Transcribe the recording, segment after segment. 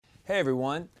Hey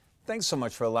everyone, thanks so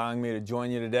much for allowing me to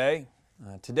join you today.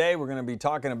 Today we're going to be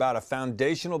talking about a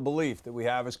foundational belief that we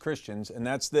have as Christians, and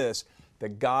that's this,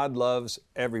 that God loves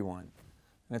everyone.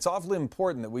 And it's awfully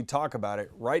important that we talk about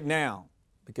it right now,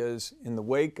 because in the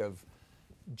wake of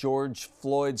George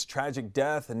Floyd's tragic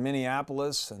death in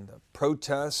Minneapolis and the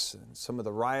protests and some of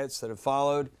the riots that have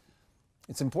followed,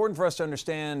 it's important for us to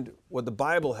understand what the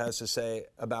Bible has to say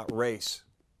about race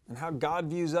and how God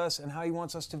views us and how He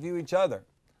wants us to view each other.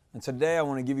 And so today I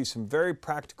want to give you some very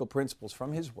practical principles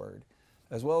from His Word,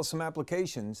 as well as some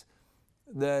applications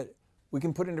that we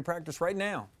can put into practice right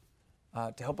now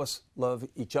to help us love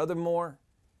each other more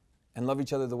and love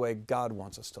each other the way God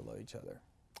wants us to love each other.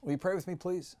 Will you pray with me,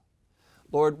 please?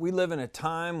 Lord, we live in a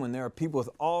time when there are people with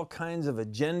all kinds of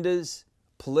agendas,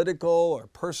 political or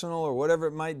personal or whatever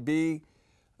it might be,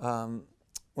 when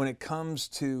it comes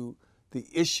to the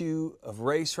issue of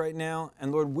race right now.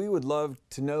 And Lord, we would love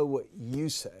to know what You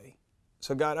say.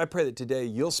 So God, I pray that today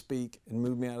You'll speak and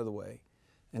move me out of the way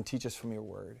and teach us from Your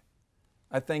Word.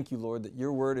 I thank You, Lord, that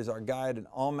Your Word is our guide in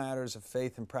all matters of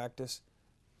faith and practice.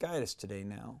 Guide us today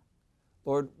now.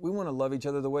 Lord, we want to love each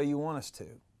other the way You want us to.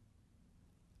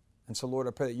 And so, Lord,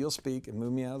 I pray that You'll speak and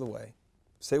move me out of the way.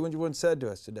 Say what You once said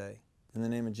to us today. In the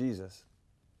name of Jesus,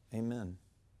 amen.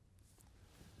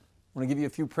 I want to give you a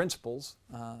few principles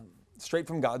straight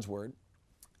from God's Word.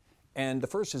 And the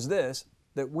first is this,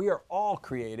 that we are all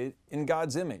created in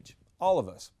God's image, all of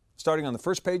us. Starting on the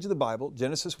first page of the Bible,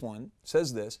 Genesis 1,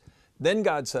 says this, "Then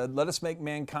God said, let us make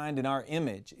mankind in our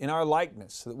image, in our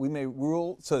likeness, so that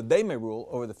they may rule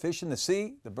over the fish in the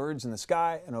sea, the birds in the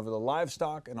sky, and over the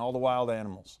livestock and all the wild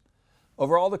animals,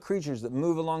 over all the creatures that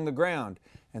move along the ground.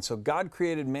 And so God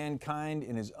created mankind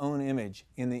in His own image.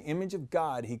 In the image of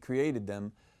God He created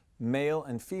them, male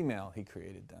and female He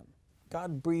created them."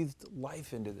 God breathed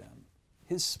life into them,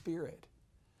 His Spirit.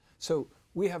 So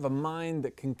we have a mind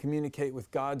that can communicate with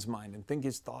God's mind and think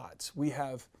His thoughts. We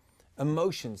have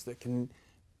emotions that can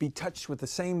be touched with the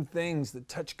same things that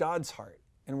touch God's heart.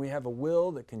 And we have a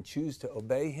will that can choose to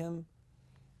obey Him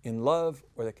in love,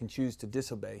 or that can choose to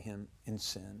disobey Him in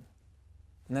sin.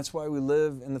 And that's why we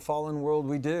live in the fallen world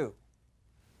we do.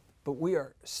 But we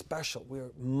are special. We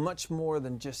are much more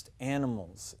than just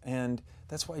animals. And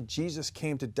that's why Jesus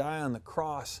came to die on the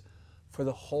cross for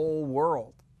the whole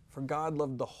world. For God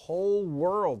loved the whole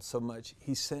world so much,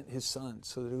 He sent His Son,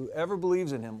 so that whoever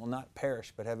believes in Him will not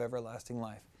perish but have everlasting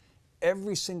life.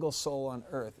 Every single soul on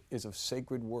earth is of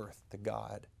sacred worth to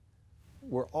God.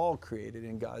 We're all created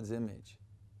in God's image.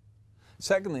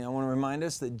 Secondly, I want to remind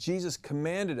us that Jesus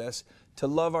commanded us to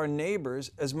love our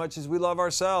neighbors as much as we love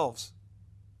ourselves.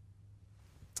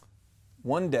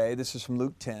 One day, this is from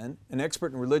Luke 10, an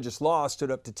expert in religious law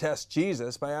stood up to test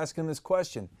Jesus by asking this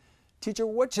question, "Teacher,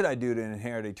 what should I do to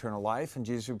inherit eternal life?" And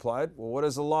Jesus replied, "Well, what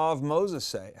does the law of Moses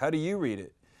say? How do you read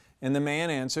it?" And the man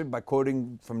answered by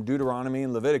quoting from Deuteronomy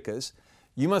and Leviticus,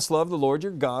 "You must love the Lord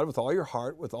your God with all your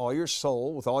heart, with all your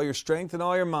soul, with all your strength and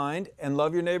all your mind, and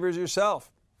love your neighbor as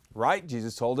yourself." "Right,"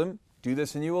 Jesus told him, "do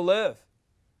this and you will live."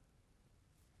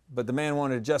 But the man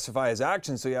wanted to justify his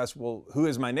actions, so he asked, "Well, who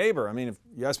is my neighbor? I mean, if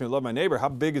you ask me to love my neighbor, how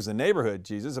big is the neighborhood,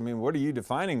 Jesus? I mean, what are you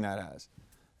defining that as?"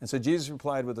 And so Jesus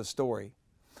replied with a story.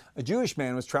 A Jewish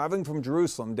man was traveling from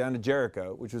Jerusalem down to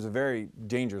Jericho, which was a very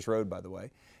dangerous road, by the way,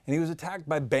 and he was attacked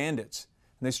by bandits.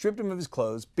 And they stripped him of his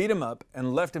clothes, beat him up,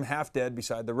 and left him half dead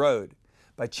beside the road.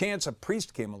 By chance, a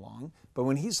priest came along, but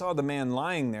when he saw the man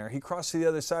lying there, he crossed to the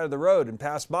other side of the road and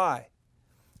passed by.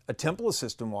 A temple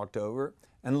assistant walked over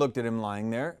and looked at him lying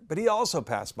there, but he also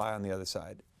passed by on the other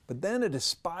side. But then a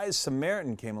despised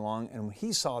Samaritan came along, and when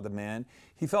he saw the man,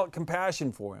 he felt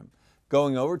compassion for him.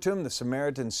 Going over to him, the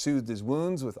Samaritan soothed his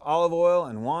wounds with olive oil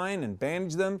and wine and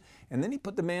bandaged them, and then he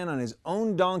put the man on his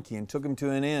own donkey and took him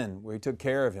to an inn where he took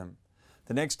care of him.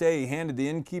 The next day he handed the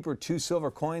innkeeper 2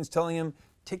 silver coins, telling him,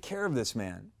 "Take care of this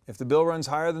man. If the bill runs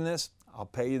higher than this, I'll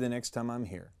pay you the next time I'm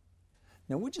here."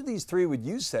 Now, which of these 3 would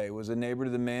you say was a neighbor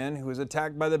to the man who was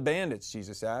attacked by the bandits,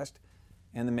 Jesus asked.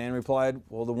 And the man replied,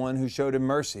 "Well, the one who showed him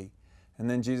mercy." And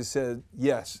then Jesus said,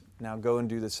 "Yes, now go and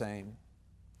do the same."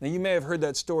 Now, you may have heard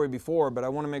that story before, but I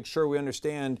want to make sure we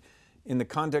understand in the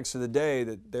context of the day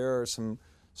that there are some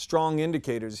strong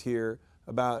indicators here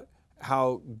about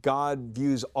how God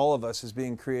views all of us as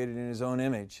being created in His own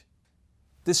image.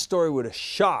 This story would have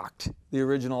shocked the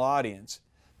original audience,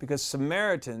 because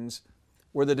Samaritans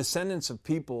were the descendants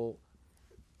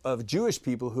of Jewish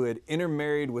people who had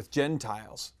intermarried with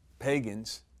Gentiles,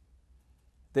 pagans.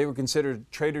 They were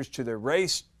considered traitors to their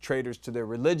race, traitors to their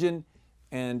religion,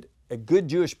 and a good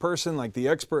Jewish person like the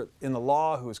expert in the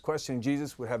law who was questioning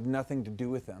Jesus would have nothing to do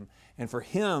with them. And for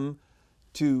him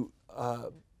to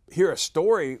hear a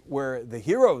story where the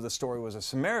hero of the story was a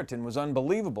Samaritan was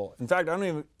unbelievable. In fact, I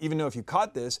don't even know if you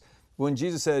caught this. When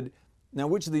Jesus said, "Now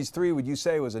which of these three would you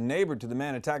say was a neighbor to the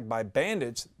man attacked by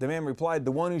bandits?" The man replied,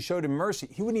 "The one who showed him mercy."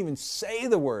 He wouldn't even say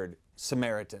the word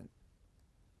Samaritan.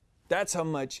 That's how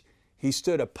much he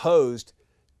stood opposed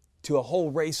to a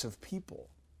whole race of people.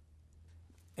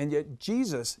 And yet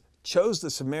Jesus chose the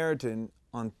Samaritan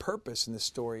on purpose in this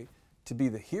story to be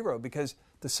the hero, because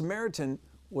the Samaritan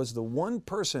was the one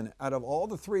person out of all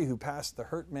the three who passed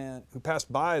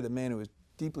by the man who was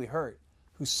deeply hurt,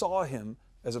 who saw him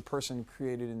as a person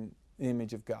created in the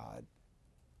image of God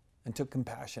and took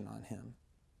compassion on him.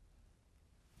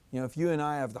 You know, if you and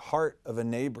I have the heart of a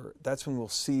neighbor, that's when we'll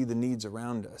see the needs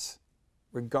around us,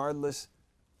 regardless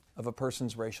of a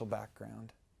person's racial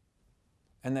background.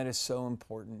 And that is so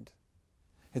important.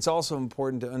 It's also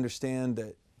important to understand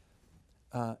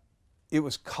that it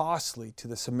was costly to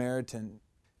the Samaritan.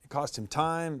 It cost him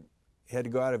time. He had to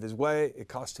go out of his way. It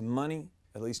cost him money,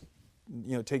 at least,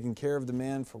 taking care of the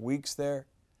man for weeks there.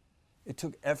 It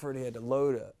took effort. He had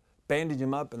to bandage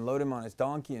him up and load him on his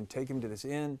donkey and take him to this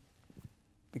inn,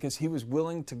 because he was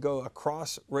willing to go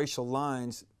across racial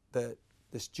lines that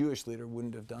this Jewish leader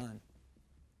wouldn't have done.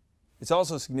 It's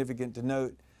also significant to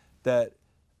note that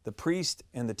the priest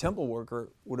and the temple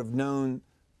worker would have known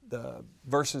the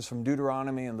verses from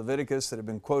Deuteronomy and Leviticus that have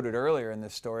been quoted earlier in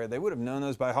this story. They would have known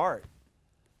those by heart.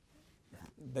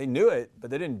 They knew it,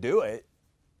 but they didn't do it.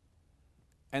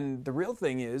 And the real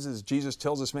thing is Jesus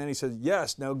tells this man, he says,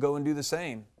 yes, now go and do the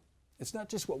same. It's not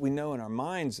just what we know in our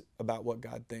minds about what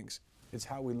God thinks. It's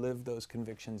how we live those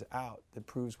convictions out that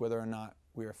proves whether or not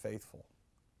we are faithful.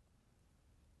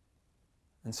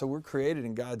 And so we're created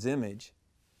in God's image.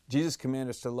 Jesus commands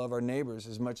us to love our neighbors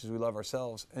as much as we love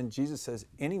ourselves. And Jesus says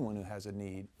anyone who has a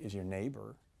need is your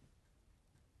neighbor,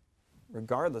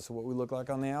 regardless of what we look like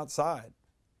on the outside.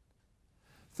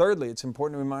 Thirdly, it's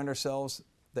important to remind ourselves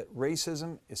that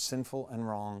racism is sinful and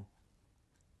wrong.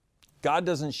 God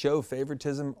doesn't show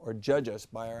favoritism or judge us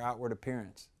by our outward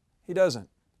appearance. He doesn't.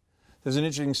 There's an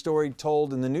interesting story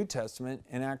told in the New Testament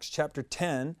in Acts chapter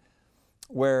 10,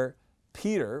 where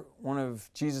Peter, one of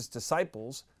Jesus'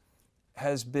 disciples,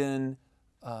 has been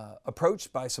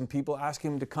approached by some people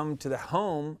asking him to come to the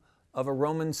home of a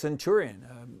Roman centurion,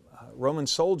 a Roman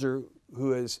soldier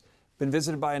who has been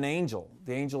visited by an angel.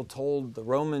 The angel told the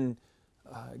Roman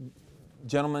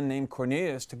gentleman named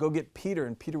Cornelius to go get Peter,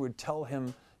 and Peter would tell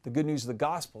him the good news of the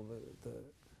gospel. The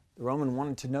Roman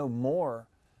wanted to know more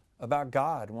about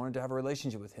God, wanted to have a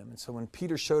relationship with him. And so when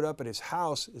Peter showed up at his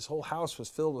house, his whole house was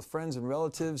filled with friends and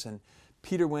relatives, and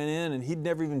Peter went in, and he'd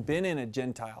never even been in a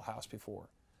Gentile house before.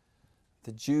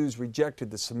 The Jews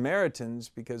rejected the Samaritans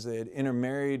because they had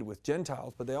intermarried with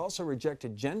Gentiles, but they also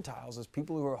rejected Gentiles as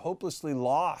people who were hopelessly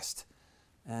lost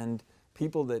and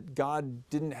people that God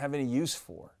didn't have any use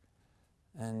for.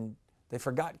 And they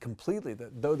forgot completely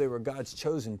that though they were God's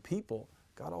chosen people,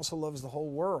 God also loves the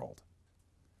whole world.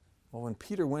 Well, when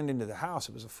Peter went into the house,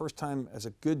 it was the first time as a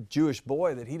good Jewish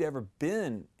boy that he'd ever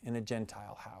been in a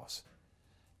Gentile house.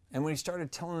 And when he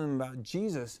started telling them about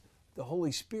Jesus, the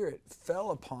Holy Spirit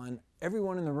fell upon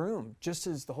everyone in the room, just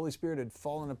as the Holy Spirit had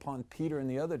fallen upon Peter and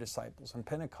the other disciples on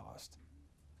Pentecost.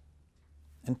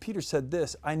 And Peter said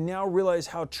this, "I now realize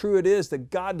how true it is that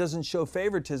God doesn't show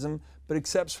favoritism, but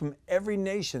accepts from every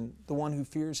nation the one who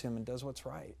fears him and does what's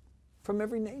right." From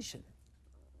every nation.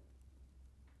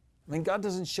 I mean, God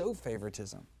doesn't show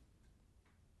favoritism.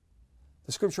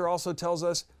 The scripture also tells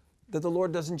us that the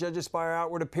Lord doesn't judge us by our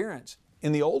outward appearance.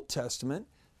 In the Old Testament,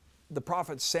 the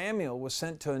prophet Samuel was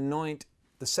sent to anoint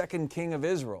the second king of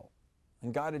Israel.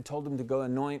 And God had told him to go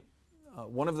anoint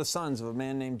one of the sons of a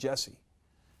man named Jesse.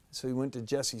 So he went to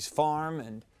Jesse's farm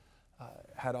and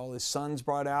had all his sons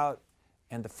brought out.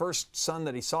 And the first son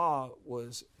that he saw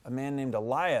was a man named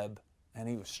Eliab. And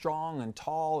he was strong and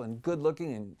tall and good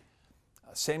looking. And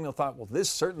Samuel thought, well, this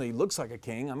certainly looks like a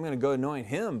king. I'm going to go anoint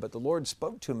him. But the Lord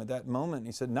spoke to him at that moment. And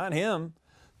he said, not him.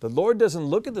 The Lord doesn't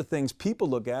look at the things people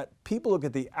look at. People look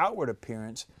at the outward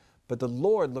appearance. But the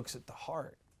Lord looks at the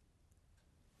heart.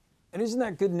 And isn't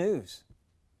that good news?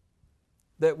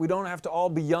 That we don't have to all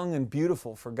be young and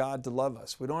beautiful for God to love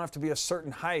us. We don't have to be a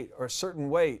certain height or a certain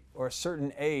weight or a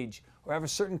certain age or have a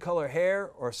certain color hair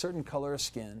or a certain color of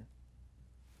skin.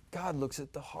 God looks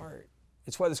at the heart.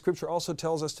 It's why the scripture also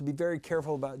tells us to be very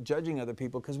careful about judging other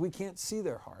people, because we can't see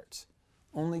their hearts.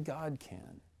 Only God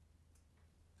can.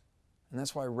 And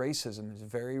that's why racism is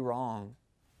very wrong,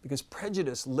 because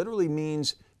prejudice literally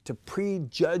means to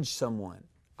prejudge someone.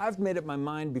 I've made up my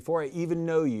mind before I even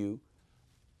know you,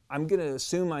 I'm going to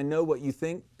assume I know what you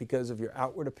think because of your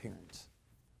outward appearance.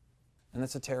 And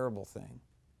that's a terrible thing.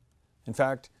 In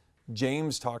fact,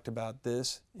 James talked about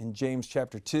this in James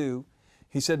chapter 2.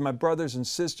 He said, "My brothers and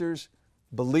sisters,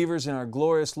 believers in our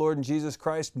glorious Lord and Jesus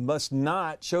Christ, must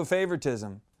not show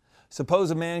favoritism.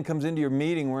 Suppose a man comes into your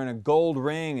meeting wearing a gold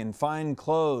ring and fine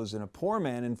clothes, and a poor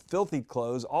man in filthy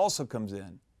clothes also comes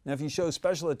in. Now, if you show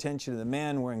special attention to the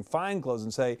man wearing fine clothes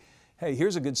and say, 'Hey,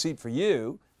 here's a good seat for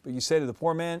you,' but you say to the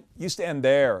poor man, 'You stand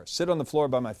there, sit on the floor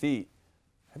by my feet,'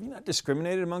 have you not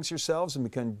discriminated amongst yourselves and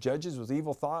become judges with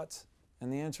evil thoughts?"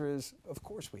 And the answer is, of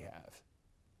course we have.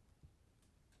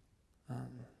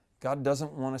 God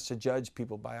doesn't want us to judge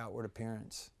people by outward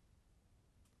appearance.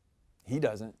 He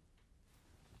doesn't.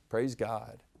 Praise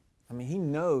God. I mean, He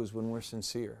knows when we're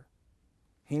sincere.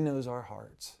 He knows our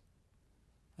hearts.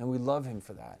 And we love Him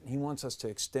for that. And He wants us to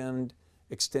extend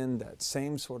that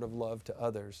same sort of love to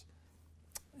others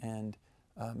and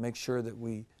make sure that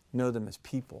we know them as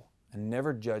people and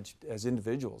never judge as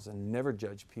individuals and never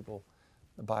judge people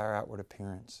by our outward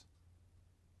appearance.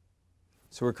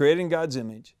 So we're created in God's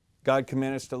image. God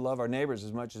commanded us to love our neighbors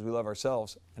as much as we love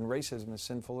ourselves, and racism is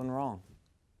sinful and wrong.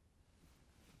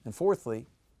 And fourthly,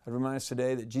 I'd remind us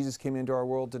today that Jesus came into our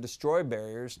world to destroy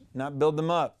barriers, not build them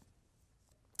up.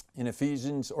 In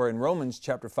Romans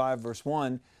chapter 5, verse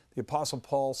 1, the Apostle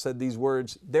Paul said these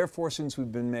words, "Therefore, since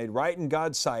we've been made right in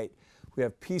God's sight, we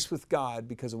have peace with God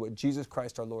because of what Jesus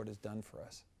Christ our Lord has done for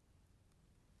us."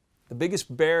 The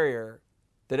biggest barrier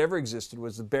that ever existed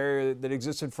was the barrier that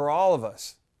existed for all of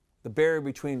us, the barrier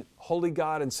between holy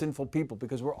God and sinful people,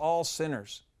 because we're all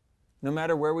sinners. No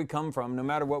matter where we come from, no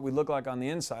matter what we look like on the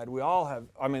inside, the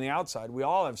outside, we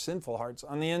all have sinful hearts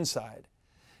on the inside.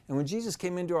 And when Jesus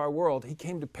came into our world, He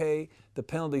came to pay the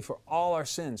penalty for all our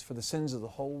sins, for the sins of the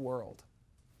whole world.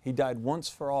 He died once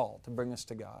for all to bring us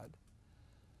to God.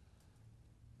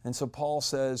 And so Paul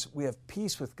says we have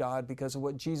peace with God because of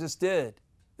what Jesus did.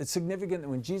 It's significant that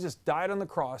when Jesus died on the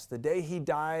cross, the day He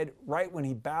died, right when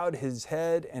He bowed His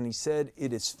head and He said,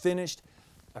 "It is finished,"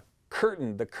 the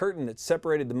curtain that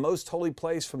separated the most holy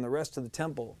place from the rest of the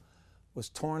temple, was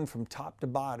torn from top to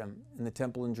bottom in the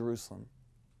temple in Jerusalem.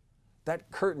 That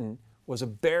curtain was a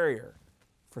barrier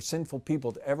for sinful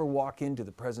people to ever walk into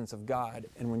the presence of God.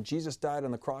 And when Jesus died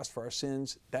on the cross for our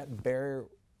sins, that barrier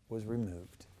was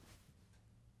removed.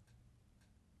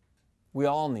 We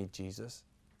all need Jesus.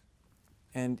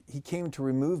 And He came to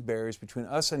remove barriers between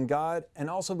us and God and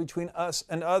also between us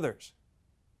and others.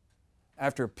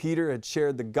 After Peter had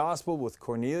shared the gospel with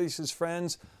Cornelius'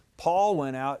 friends, Paul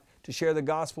went out to share the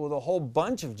gospel with a whole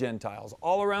bunch of Gentiles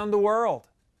all around the world.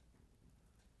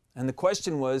 And the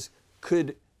question was,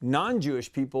 could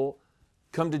non-Jewish people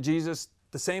come to Jesus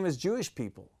the same as Jewish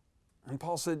people? And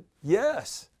Paul said,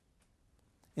 yes.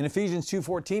 In Ephesians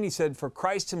 2:14, he said, "For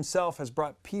Christ Himself has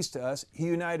brought peace to us. He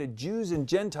united Jews and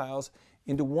Gentiles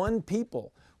into one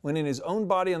people, when in His own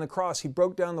body on the cross He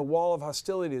broke down the wall of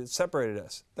hostility that separated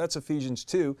us." That's Ephesians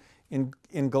 2.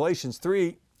 In Galatians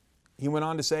 3, he went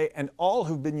on to say, "And all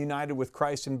who've been united with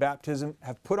Christ in baptism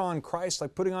have put on Christ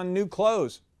like putting on new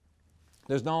clothes.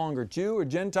 There's no longer Jew or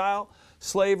Gentile,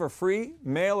 slave or free,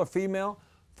 male or female,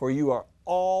 for you are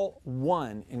all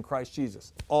one in Christ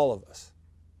Jesus." All of us.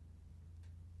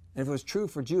 And if it was true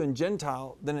for Jew and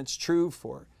Gentile, then it's true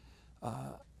for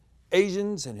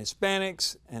Asians and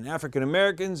Hispanics and African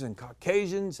Americans and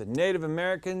Caucasians and Native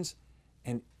Americans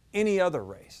and any other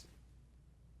race.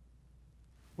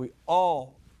 We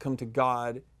all come to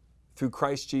God through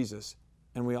Christ Jesus,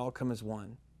 and we all come as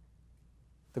one.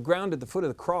 The ground at the foot of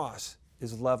the cross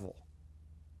is level.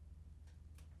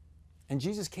 And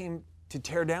Jesus came to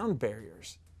tear down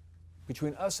barriers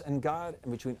between us and God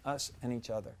and between us and each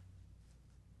other.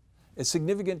 It's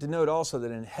significant to note also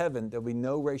that in heaven there'll be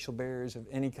no racial barriers of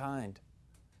any kind.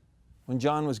 When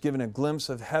John was given a glimpse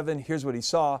of heaven, here's what he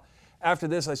saw. "After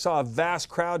this I saw a vast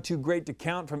crowd too great to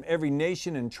count, from every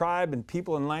nation and tribe and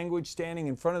people and language, standing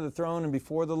in front of the throne and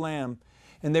before the Lamb.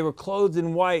 And they were clothed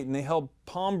in white, and they held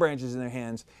palm branches in their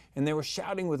hands, and they were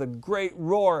shouting with a great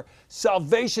roar,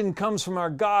 'Salvation comes from our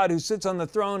God who sits on the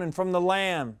throne and from the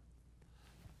Lamb.'"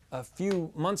 A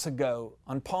few months ago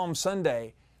on Palm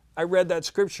Sunday, I read that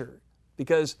scripture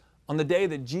because on the day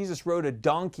that Jesus rode a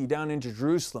donkey down into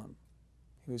Jerusalem,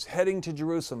 He was heading to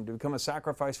Jerusalem to become a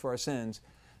sacrifice for our sins,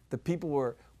 the people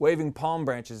were waving palm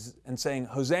branches and saying,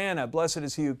 "Hosanna, blessed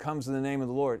is He who comes in the name of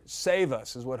the Lord. Save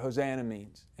us," is what Hosanna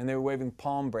means. And they were waving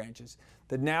palm branches,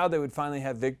 that now they would finally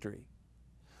have victory.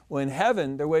 Well, in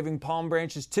heaven, they're waving palm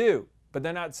branches too, but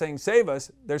they're not saying save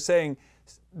us. They're saying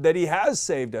that He has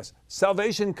saved us.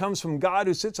 Salvation comes from God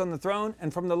who sits on the throne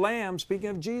and from the Lamb, speaking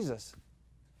of Jesus.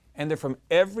 And they're from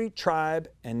every tribe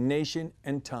and nation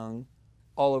and tongue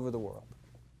all over the world.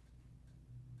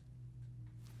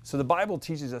 So the Bible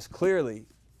teaches us clearly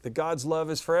that God's love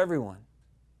is for everyone.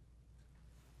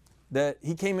 That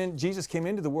Jesus came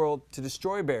into the world to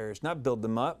destroy barriers, not build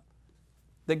them up.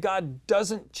 That God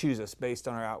doesn't choose us based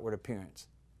on our outward appearance.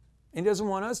 And He doesn't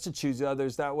want us to choose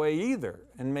others that way either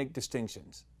and make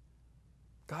distinctions.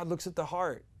 God looks at the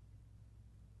heart.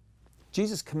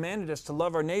 Jesus commanded us to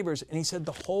love our neighbors, and He said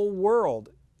the whole world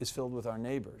is filled with our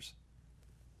neighbors.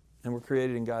 And we're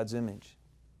created in God's image.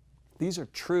 These are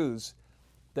truths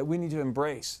that we need to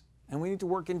embrace, and we need to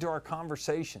work into our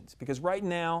conversations, because right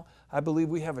now, I believe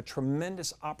we have a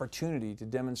tremendous opportunity to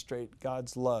demonstrate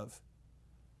God's love.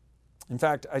 In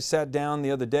fact, I sat down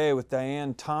the other day with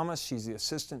Diane Thomas. She's the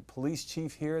assistant police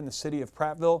chief here in the city of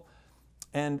Prattville.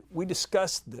 And we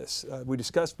discussed this. We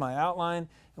discussed my outline,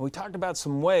 and we talked about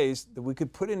some ways that we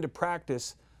could put into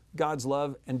practice God's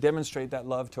love and demonstrate that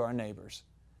love to our neighbors.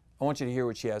 I want you to hear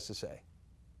what she has to say.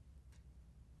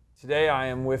 Today I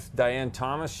am with Diane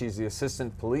Thomas. She's the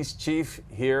assistant police chief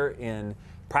here in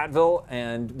Prattville,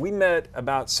 and we met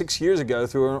about 6 years ago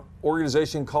through an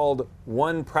organization called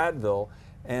One Prattville.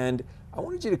 And I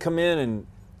wanted you to come in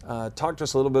and talk to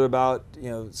us a little bit about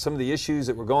some of the issues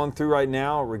that we're going through right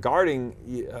now regarding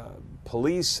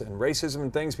police and racism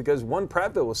and things, because One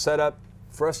Prattville was set up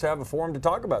for us to have a forum to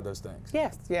talk about those things.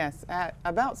 Yes.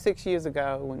 About 6 years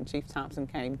ago, when Chief Thompson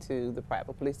came to the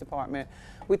Prattville Police Department,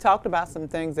 we talked about some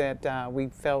things that we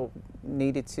felt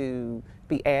needed to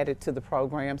be added to the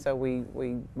program. So we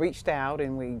reached out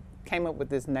and we came up with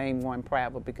this name, One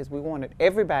Prattville, because we wanted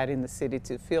everybody in the city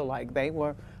to feel like they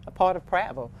were a part of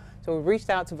Prattville. So we reached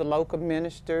out to the local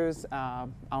ministers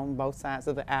on both sides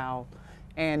of the aisle,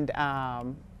 and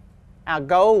our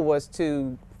goal was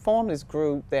to form this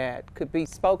group that could be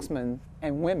spokesmen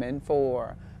and women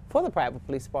for the Prattville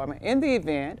Police Department in the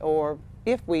event, or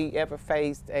if we ever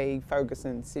faced a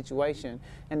Ferguson situation,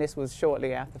 and this was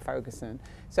shortly after Ferguson.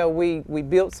 So we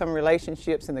built some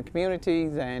relationships in the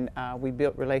communities, and we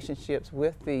built relationships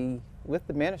with the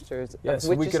ministers, Yes,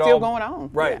 which is still going on.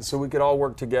 Right, Yes. so we could all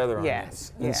work together on Yes,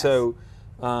 this. And yes. so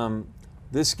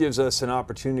this gives us an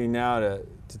opportunity now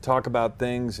to talk about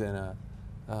things at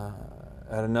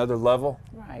another level.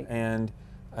 Right. And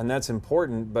that's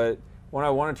important, but what I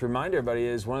wanted to remind everybody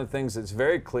is one of the things that's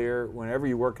very clear whenever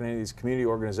you work in any of these community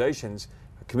organizations,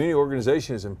 a community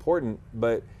organization is important,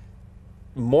 but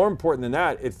more important than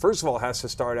that, it first of all has to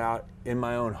start out in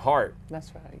my own heart.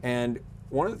 That's right. And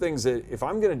one of the things that if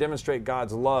I'm going to demonstrate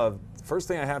God's love, the first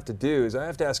thing I have to do is I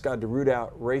have to ask God to root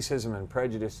out racism and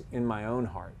prejudice in my own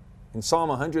heart. In Psalm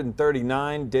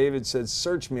 139, David says,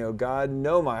 "Search me, O God,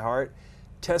 know my heart.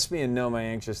 Test me and know my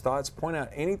anxious thoughts. Point out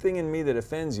anything in me that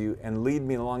offends you and lead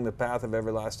me along the path of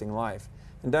everlasting life."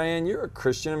 And Diane, you're a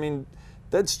Christian. I mean,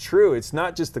 that's true. It's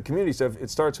not just the community stuff.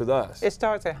 It starts with us. It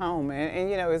starts at home,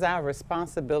 and it's our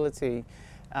responsibility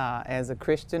as a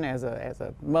Christian, as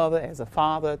a mother, as a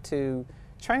father, to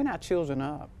train our children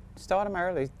up. Start them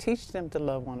early. Teach them to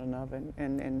love one another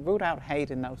and root out hate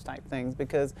and those type things,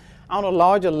 because on a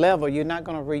larger level, you're not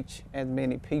going to reach as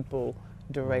many people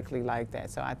directly like that.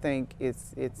 So I think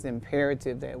it's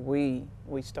imperative that we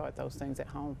start those things at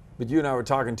home. But you and I were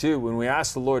talking too, when we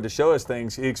ask the Lord to show us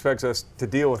things, He expects us to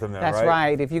deal with them now, That's right?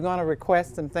 right. If you're going to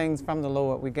request some things from the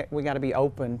Lord, we got to be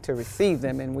open to receive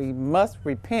them, and we must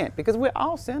repent, because we're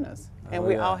all sinners and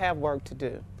we all have work to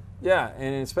do. Yeah,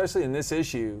 and especially in this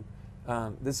issue,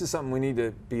 this is something we need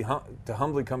to to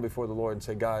humbly come before the Lord and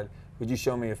say, "God, would you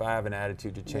show me if I have an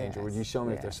attitude to change, or would you show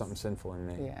me if there's something sinful in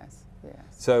me?" Yes.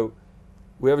 So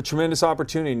we have a tremendous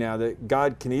opportunity now that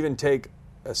God can even take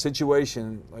a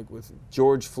situation like with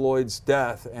George Floyd's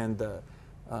death and the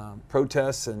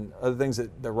protests and other things,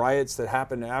 the riots that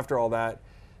happened after all that.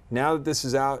 Now that this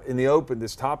is out in the open,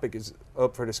 this topic is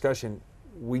up for discussion,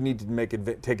 we need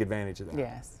to take advantage of that.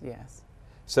 Yes.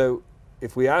 So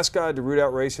if we ask God to root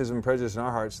out racism and prejudice in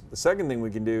our hearts, the second thing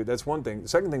we can do, that's one thing. The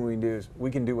second thing we can do is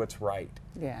we can do what's right.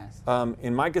 Yes.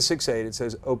 In Micah 6:8, it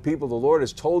says, "O people, the Lord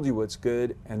has told you what's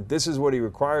good, and this is what He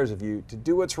requires of you, to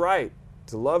do what's right,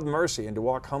 to love mercy, and to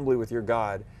walk humbly with your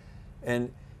God."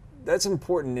 And that's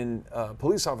important in a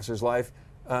police officer's life,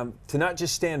 to not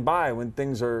just stand by when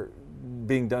things are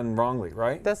being done wrongly,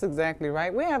 right? That's exactly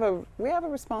right. We have a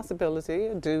responsibility,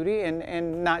 a duty,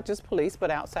 and not just police, but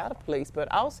outside of police,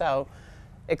 but also,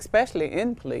 especially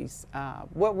in police,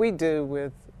 what we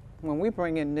do when we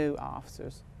bring in new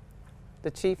officers,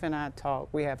 the chief and I talk,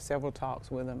 we have several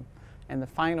talks with them, and the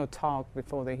final talk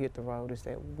before they hit the road is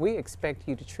that we expect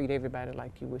you to treat everybody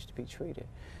like you wish to be treated.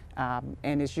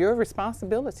 And it's your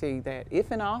responsibility that if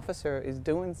an officer is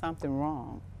doing something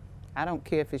wrong, I don't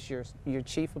care if it's your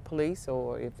chief of police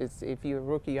or if you're a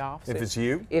rookie officer. If it's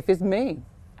you? If it's me,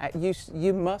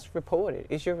 You must report it.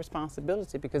 It's your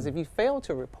responsibility, because if you fail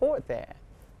to report that,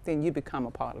 then you become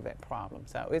a part of that problem.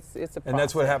 So it's a process. And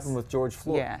that's what happened with George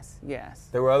Floyd. Yes, yes.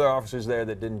 There were other officers there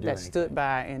that didn't do anything. That stood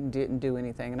by and didn't do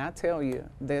anything. And I tell you,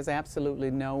 there's absolutely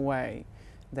no way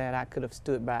that I could have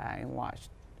stood by and watched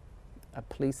a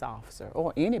police officer,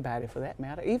 or anybody for that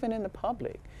matter, even in the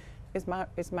public. It's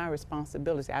my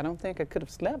responsibility. I don't think I could have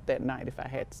slept that night if I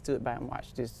had stood by and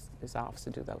watched this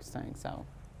officer do those things. So.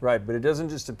 Right, but it doesn't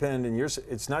just depend, and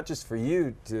it's not just for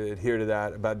you to adhere to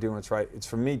that about doing what's right. It's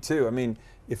for me too. I mean,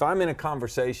 if I'm in a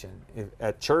conversation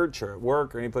at church or at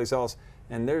work or anyplace else,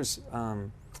 and there's,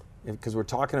 because we're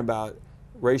talking about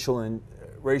racial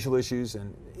issues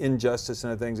and injustice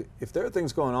and other things, if there are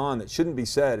things going on that shouldn't be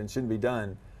said and shouldn't be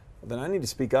done, then I need to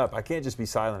speak up. I can't just be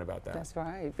silent about that. That's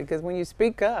right, because when you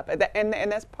speak up, and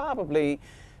that's probably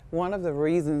one of the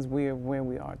reasons we're where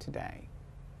we are today.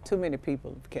 Too many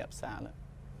people have kept silent.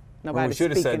 Nobody's well, we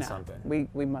should have said up. something.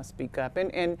 We must speak up.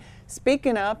 And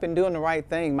speaking up and doing the right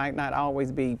thing might not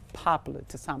always be popular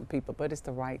to some people, but it's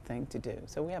the right thing to do.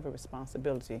 So we have a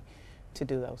responsibility to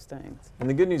do those things. And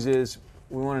the good news is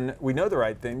we know the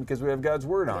right thing because we have God's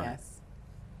Word on it. Yes.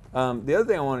 The other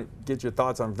thing I want to get your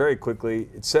thoughts on very quickly,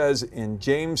 it says in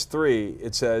James 3,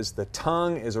 it says, the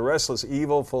tongue is a restless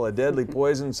evil full of deadly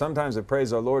poison. Sometimes it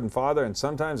praises our Lord and Father, and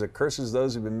sometimes it curses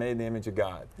those who've been made in the image of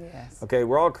God. Yes. Okay,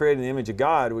 we're all created in the image of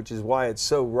God, which is why it's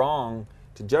so wrong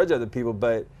to judge other people,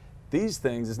 but these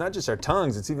things, it's not just our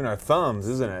tongues, it's even our thumbs,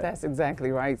 isn't it? That's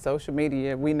exactly right. Social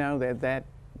media, we know that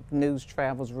news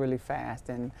travels really fast,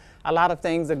 and a lot of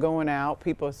things are going out.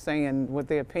 People are saying what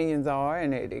their opinions are,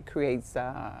 and it creates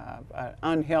an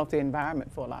unhealthy environment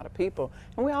for a lot of people.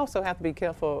 And we also have to be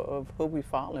careful of who we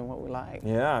follow and what we like.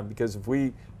 Yeah, because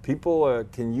if people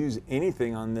can use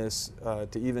anything on this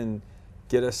to even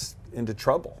get us into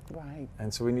trouble. Right.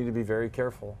 And so we need to be very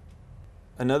careful.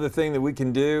 Another thing that we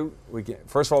can do,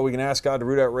 first of all, we can ask God to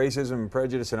root out racism and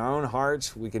prejudice in our own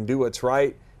hearts. We can do what's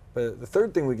right. But the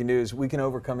third thing we can do is we can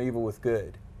overcome evil with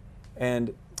good.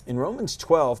 And in Romans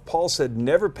 12, Paul said,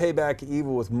 never pay back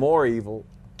evil with more evil.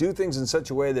 Do things in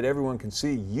such a way that everyone can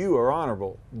see you are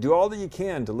honorable. Do all that you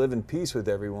can to live in peace with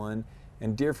everyone.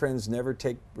 And dear friends, never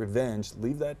take revenge.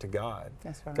 Leave that to God.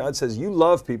 That's right. God says, you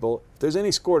love people. If there's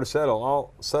any score to settle,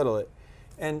 I'll settle it.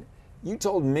 And you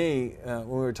told me when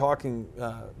we were talking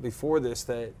before this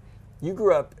that you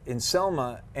grew up in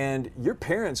Selma and your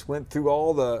parents went through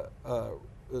all the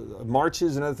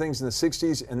marches and other things in the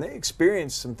 60s, and they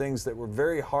experienced some things that were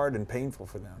very hard and painful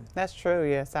for them. That's true,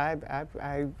 yes. I'm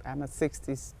a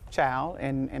 60s child,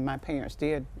 and my parents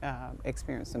did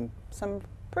experience some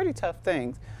pretty tough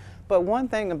things. But one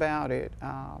thing about it,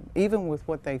 even with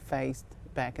what they faced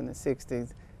back in the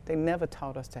 60s, they never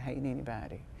taught us to hate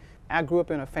anybody. I grew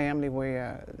up in a family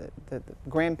where the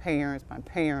grandparents, my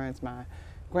parents, my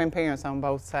grandparents on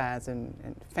both sides,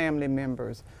 and family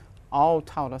members all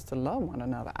taught us to love one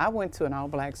another. I went to an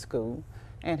all-black school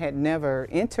and had never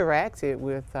interacted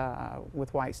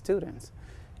with white students.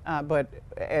 But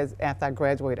after I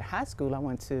graduated high school, I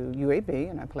went to UAB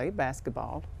and I played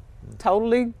basketball.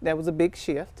 Totally, that was a big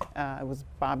shift. It was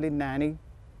probably 90%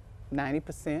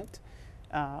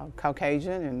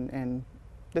 Caucasian and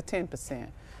the 10%.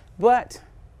 But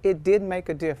it did make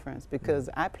a difference because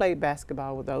I played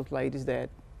basketball with those ladies that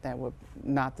were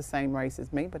not the same race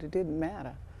as me, but it didn't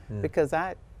matter. Because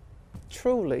I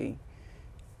truly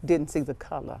didn't see the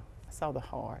color. I saw the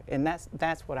heart, and that's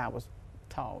what I was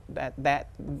taught.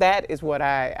 That is what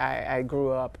I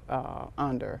grew up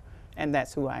under, and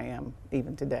that's who I am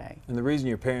even today. And the reason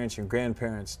your parents, your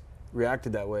grandparents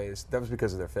reacted that way is that was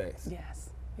because of their faith. Yes,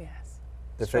 yes.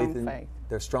 Their faith.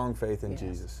 Their strong faith in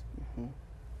Jesus. Mm-hmm.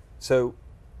 So,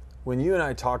 when you and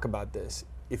I talk about this,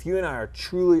 if you and I are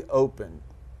truly open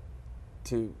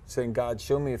to saying, God,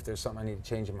 show me if there's something I need to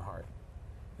change in my heart.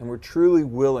 And we're truly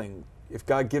willing, if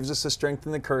God gives us the strength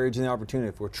and the courage and the opportunity,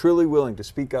 if we're truly willing to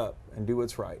speak up and do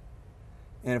what's right,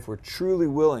 and if we're truly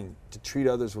willing to treat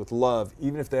others with love,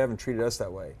 even if they haven't treated us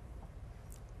that way,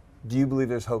 do you believe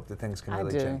there's hope that things can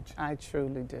really change? I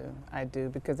truly do. I do,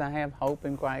 because I have hope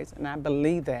in Christ, and I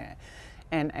believe that.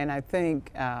 And I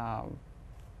think,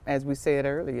 as we said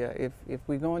earlier, if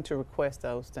we're going to request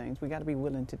those things, we got to be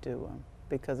willing to do them.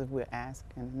 Because if we're asked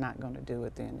and not going to do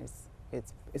it, then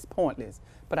it's pointless.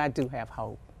 But I do have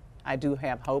hope. I do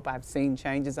have hope. I've seen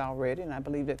changes already, and I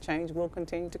believe that change will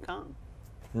continue to come.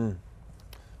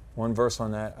 One verse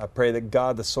on that. I pray that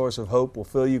God, the source of hope, will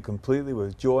fill you completely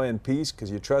with joy and peace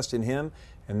because you trust in Him,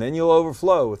 and then you'll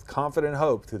overflow with confident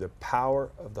hope through the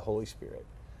power of the Holy Spirit.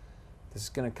 This is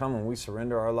going to come when we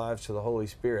surrender our lives to the Holy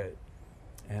Spirit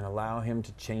and allow Him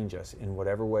to change us in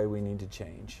whatever way we need to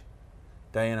change.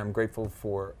 Diane, I'm grateful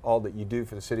for all that you do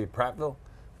for the city of Prattville.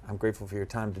 I'm grateful for your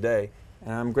time today,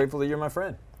 and I'm grateful that you're my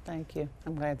friend. Thank you.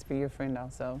 I'm glad to be your friend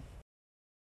also.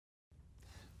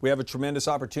 We have a tremendous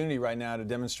opportunity right now to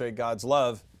demonstrate God's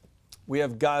love. We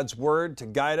have God's Word to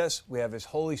guide us, we have His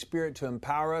Holy Spirit to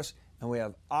empower us, and we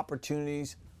have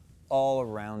opportunities all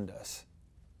around us.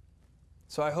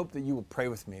 So I hope that you will pray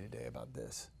with me today about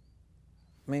this.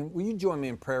 Will you join me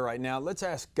in prayer right now? Let's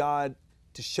ask God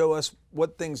to show us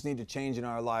what things need to change in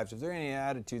our lives. If there are any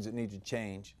attitudes that need to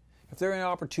change, if there are any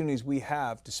opportunities we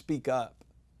have to speak up,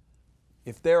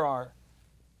 if there are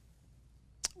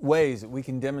ways that we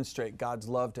can demonstrate God's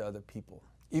love to other people,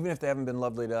 even if they haven't been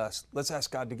lovely to us, let's ask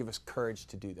God to give us courage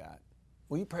to do that.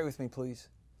 Will you pray with me, please?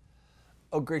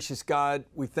 Oh, gracious God,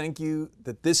 we thank you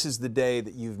that this is the day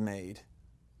that you've made.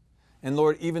 And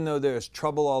Lord, even though there's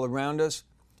trouble all around us,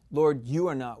 Lord, you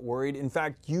are not worried. In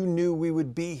fact, you knew we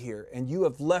would be here, and you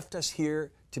have left us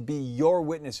here to be your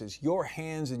witnesses, your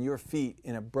hands and your feet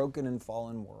in a broken and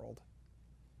fallen world.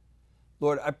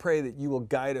 Lord, I pray that you will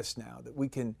guide us now, that we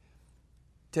can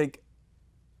take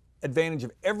advantage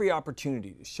of every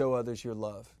opportunity to show others your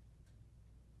love.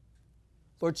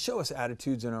 Lord, show us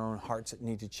attitudes in our own hearts that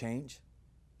need to change.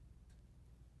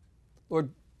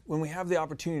 Lord, when we have the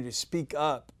opportunity to speak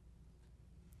up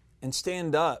and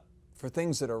stand up for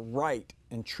things that are right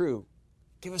and true,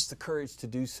 give us the courage to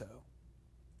do so.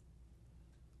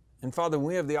 And Father, when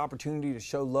we have the opportunity to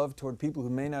show love toward people who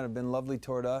may not have been lovely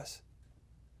toward us,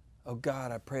 oh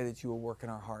God, I pray that you will work in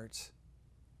our hearts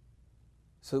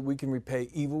so that we can repay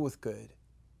evil with good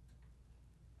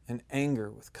and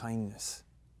anger with kindness.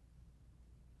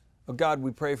 Oh God, we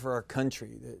pray for our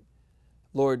country that,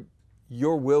 Lord,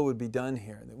 your will would be done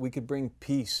here, that we could bring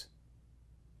peace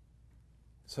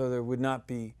so there would not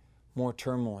be more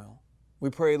turmoil. We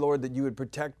pray, Lord, that you would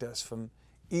protect us from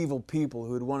evil people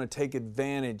who would want to take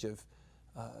advantage of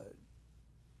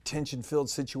tension-filled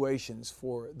situations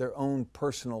for their own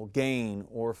personal gain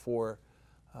or for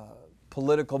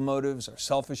political motives or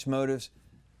selfish motives.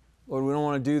 Lord, we don't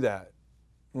want to do that.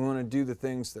 We want to do the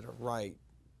things that are right.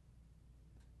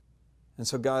 And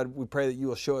so, God, we pray that you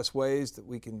will show us ways that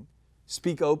we can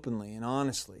speak openly and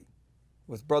honestly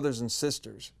with brothers and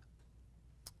sisters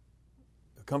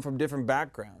who come from different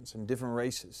backgrounds and different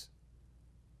races.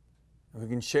 And we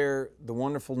can share the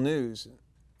wonderful news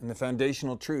and the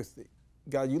foundational truth that,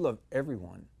 God, you love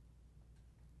everyone.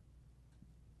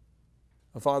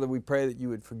 Oh, Father, we pray that you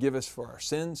would forgive us for our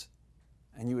sins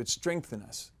and you would strengthen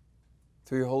us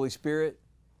through your Holy Spirit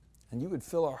and you would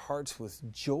fill our hearts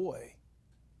with joy,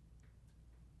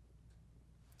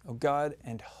 oh God,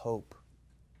 and hope.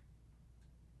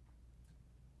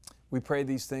 We pray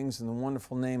these things in the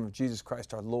wonderful name of Jesus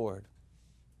Christ our Lord.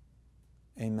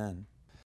 Amen.